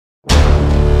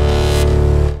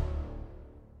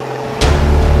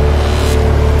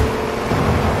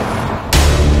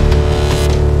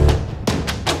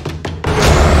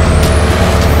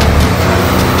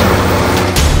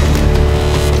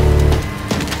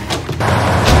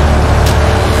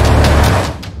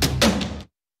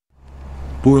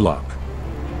Burlak.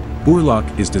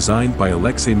 Burlak is designed by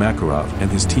Alexei Makarov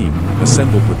and his team,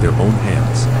 assembled with their own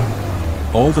hands.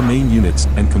 All the main units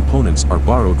and components are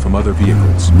borrowed from other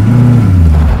vehicles.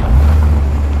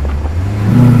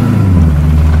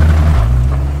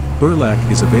 Burlak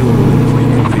is available in 3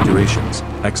 configurations: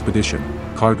 expedition,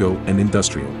 cargo and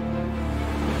industrial.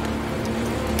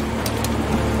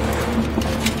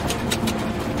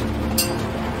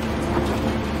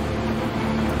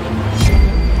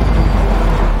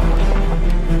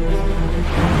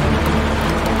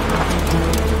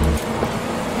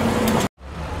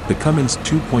 The Cummins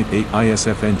 2.8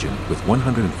 ISF engine with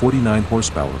 149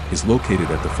 horsepower is located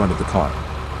at the front of the car.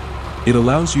 It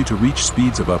allows you to reach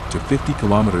speeds of up to 50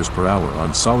 km per hour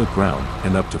on solid ground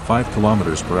and up to 5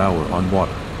 km per hour on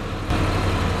water.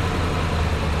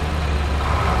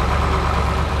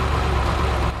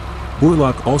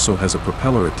 Burlak also has a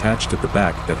propeller attached at the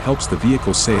back that helps the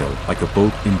vehicle sail like a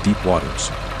boat in deep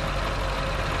waters.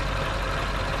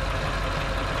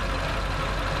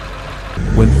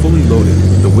 When fully loaded,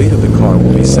 the weight of the car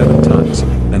will be 7 tons,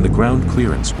 and the ground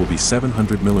clearance will be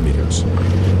 700 millimeters.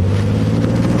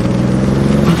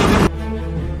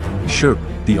 SHERP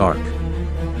The Ark.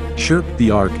 SHERP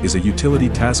The Ark is a utility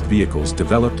task vehicles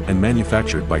developed and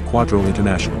manufactured by Quadro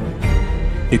International.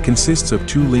 It consists of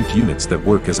 2 linked units that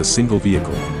work as a single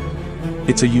vehicle.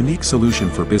 It's a unique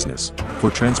solution for business, for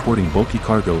transporting bulky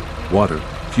cargo, water,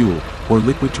 fuel, or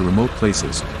liquid to remote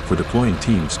places, for deploying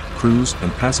teams, crews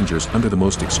and passengers under the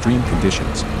most extreme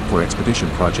conditions, for expedition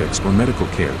projects or medical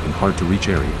care in hard-to-reach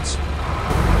areas.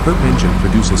 SHERP engine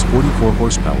produces 44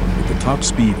 horsepower with a top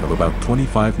speed of about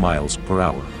 25 miles per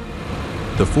hour.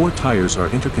 The 4 tires are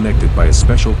interconnected by a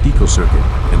special eco-circuit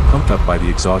and pumped up by the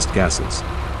exhaust gases.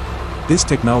 This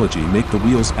technology makes the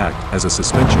wheels act as a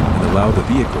suspension and allow the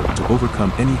vehicle to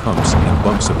overcome any humps and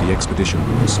bumps of the expedition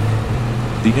routes.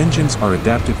 The engines are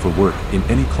adapted for work in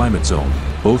any climate zone,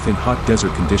 both in hot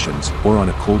desert conditions or on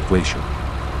a cold glacier.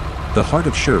 The heart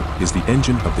of SHERP is the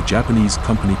engine of the Japanese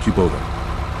company Kubota.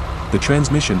 The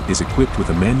transmission is equipped with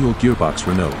a manual gearbox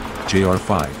Renault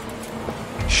JR5.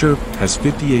 SHERP has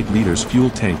 58 liters fuel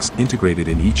tanks integrated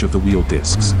in each of the wheel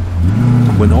discs.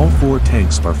 When all 4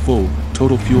 tanks are full,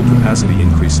 total fuel capacity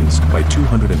increases by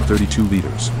 232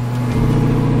 liters.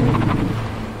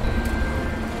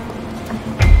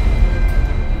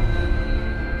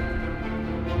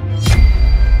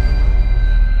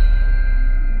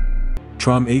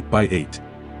 Trom 8x8.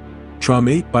 Trom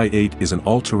 8x8 is an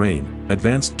all-terrain,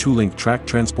 advanced 2-link track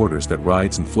transporters that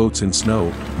rides and floats in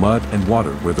snow, mud and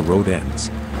water where the road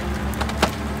ends.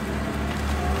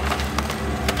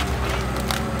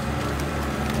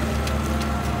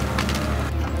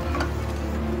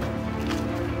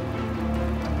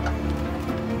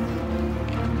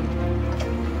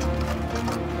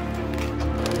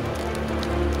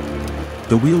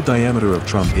 The wheel diameter of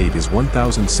Trom 8 is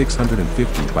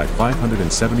 1,650 by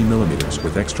 570 mm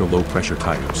with extra low pressure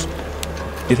tires.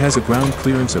 It has a ground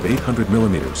clearance of 800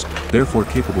 mm, therefore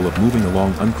capable of moving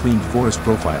along uncleaned forest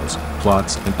profiles,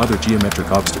 plots and other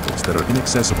geometric obstacles that are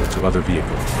inaccessible to other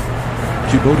vehicles.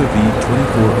 Kubota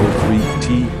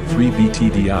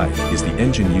V2403T3BTDI is the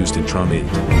engine used in Trom 8.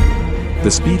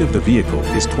 The speed of the vehicle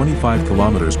is 25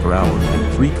 km per hour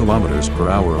and 3 km per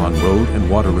hour on road and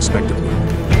water respectively.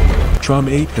 Trom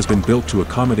 8 has been built to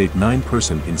accommodate 9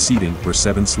 person in seating for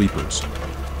 7 sleepers.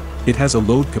 It has a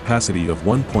load capacity of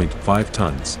 1.5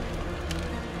 tons.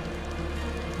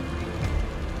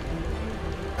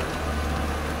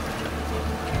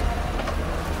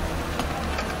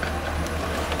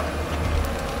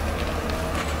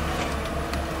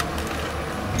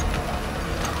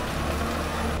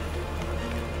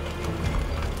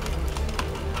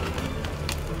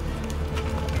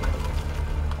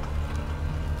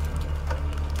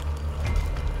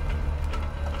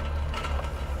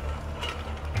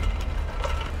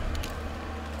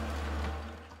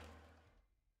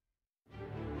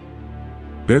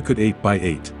 Burlak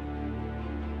 8x8.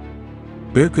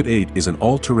 Burlak 8 is an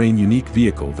all-terrain unique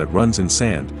vehicle that runs in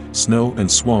sand, snow and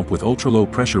swamp with ultra-low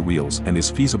pressure wheels and is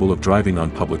feasible of driving on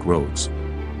public roads.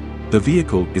 The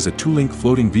vehicle is a 2-link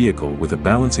floating vehicle with a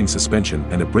balancing suspension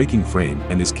and a braking frame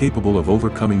and is capable of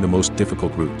overcoming the most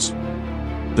difficult routes.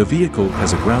 The vehicle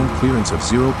has a ground clearance of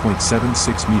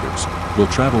 0.76 meters, will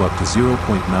travel up to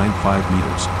 0.95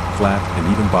 meters, flat and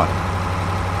even bottom.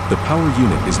 The power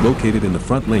unit is located in the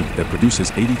front link that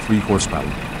produces 83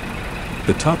 horsepower.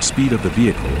 The top speed of the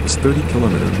vehicle is 30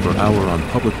 km per hour on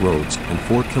public roads and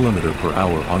 4 km per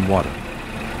hour on water.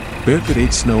 Burlak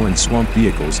 8 snow and swamp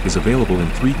vehicles is available in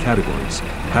 3 categories: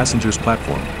 passengers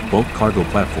platform, bulk cargo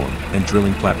platform, and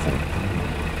drilling platform.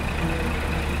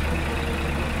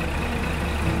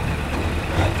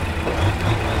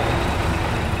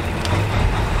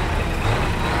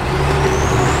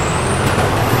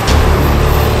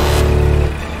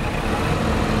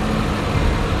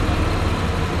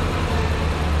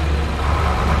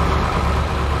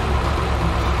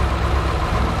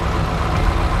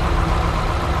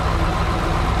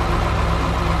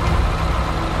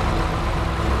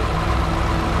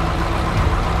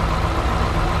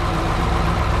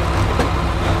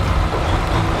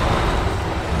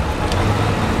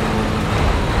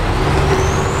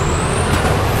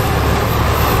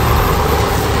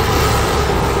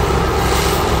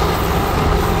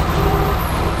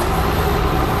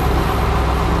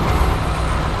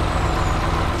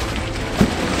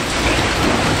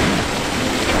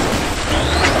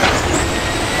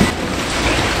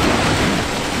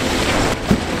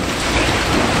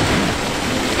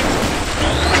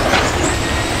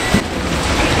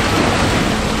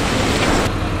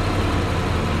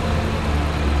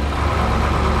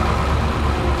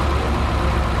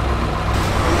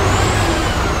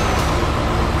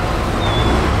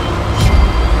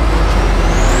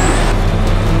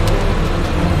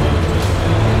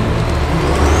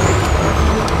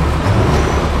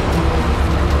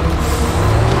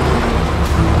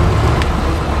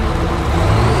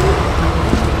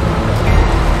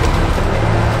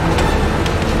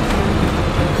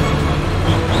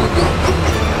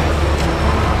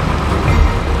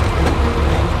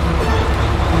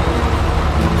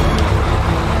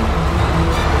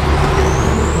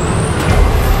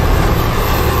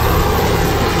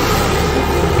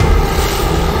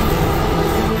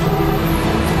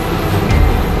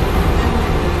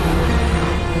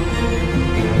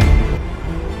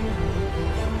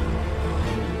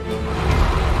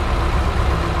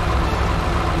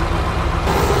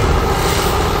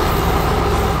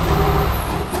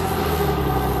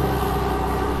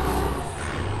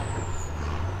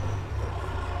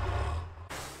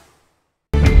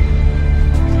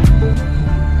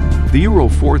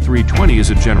 Ford 320 is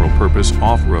a general-purpose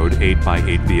off-road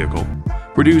 8x8 vehicle,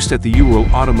 produced at the Ural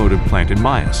Automotive Plant in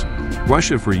Mayas,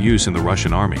 Russia for use in the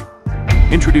Russian Army.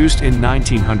 Introduced in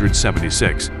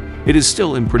 1976, it is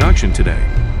still in production today.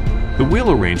 The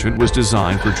wheel arrangement was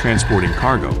designed for transporting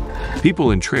cargo, people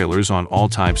and trailers on all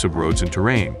types of roads and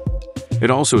terrain.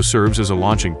 It also serves as a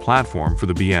launching platform for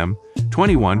the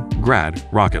BM-21 Grad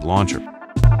rocket launcher.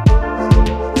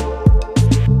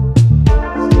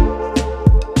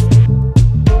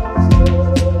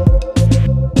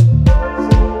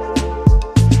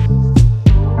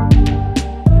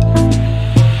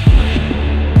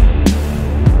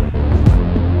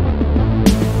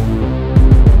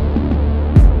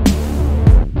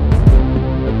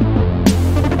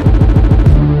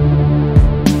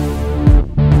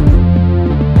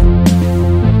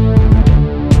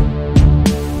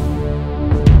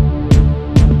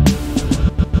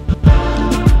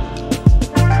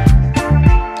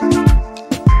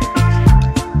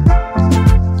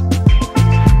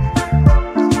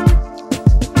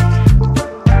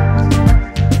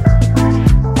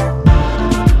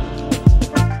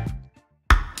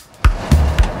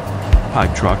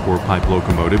 Pipe truck or pipe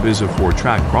locomotive is a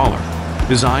 4-track crawler,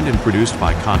 designed and produced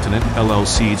by Continent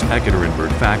LLC's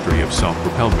Ekaterinburg factory of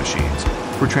self-propelled machines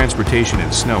for transportation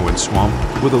in snow and swamp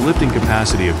with a lifting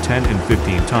capacity of 10 and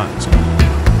 15 tons.